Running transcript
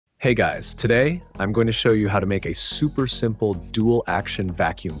Hey guys, today I'm going to show you how to make a super simple dual action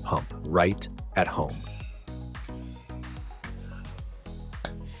vacuum pump right at home.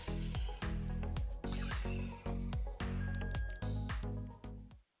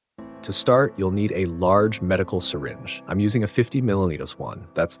 To start, you'll need a large medical syringe. I'm using a 50 milliliters one.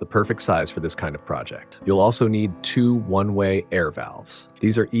 That's the perfect size for this kind of project. You'll also need two one-way air valves.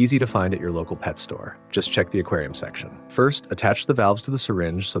 These are easy to find at your local pet store. Just check the aquarium section. First, attach the valves to the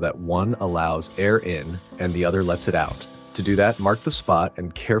syringe so that one allows air in and the other lets it out. To do that, mark the spot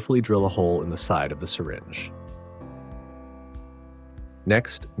and carefully drill a hole in the side of the syringe.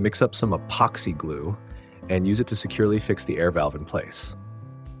 Next, mix up some epoxy glue and use it to securely fix the air valve in place.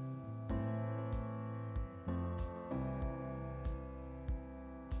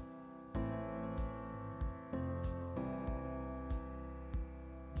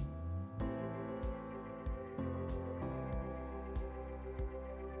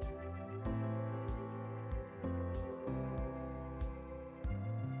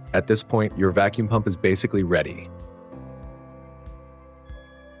 At this point, your vacuum pump is basically ready.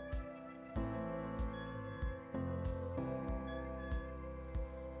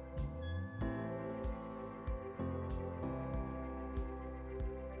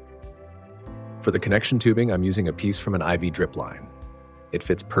 For the connection tubing, I'm using a piece from an IV drip line. It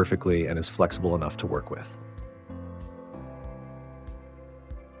fits perfectly and is flexible enough to work with.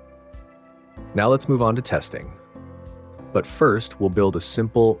 Now let's move on to testing. But first, we'll build a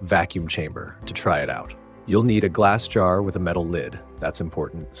simple vacuum chamber to try it out. You'll need a glass jar with a metal lid. That's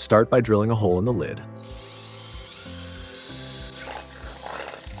important. Start by drilling a hole in the lid.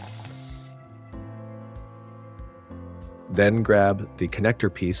 Then grab the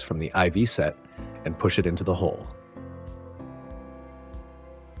connector piece from the IV set and push it into the hole.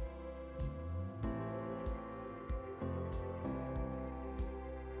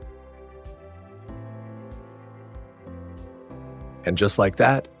 And just like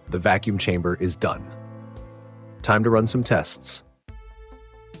that, the vacuum chamber is done. Time to run some tests.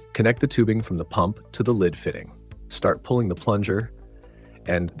 Connect the tubing from the pump to the lid fitting. Start pulling the plunger,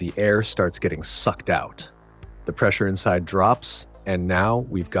 and the air starts getting sucked out. The pressure inside drops, and now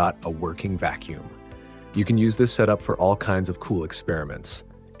we've got a working vacuum. You can use this setup for all kinds of cool experiments: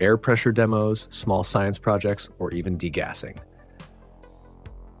 air pressure demos, small science projects, or even degassing.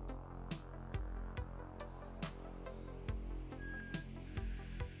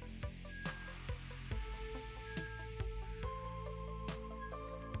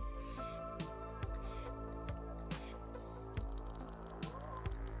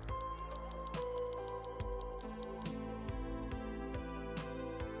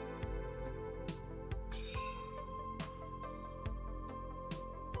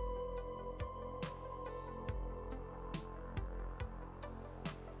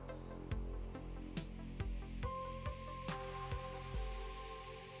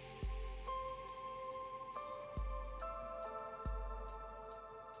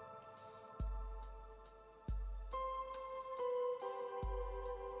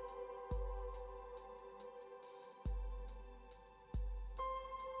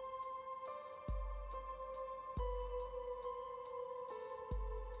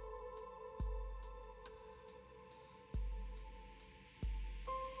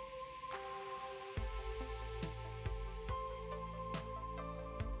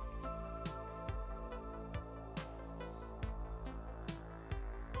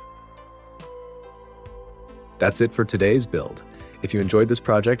 That's it for today's build. If you enjoyed this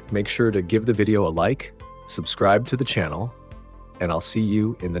project, make sure to give the video a like, subscribe to the channel, and I'll see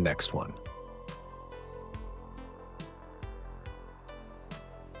you in the next one.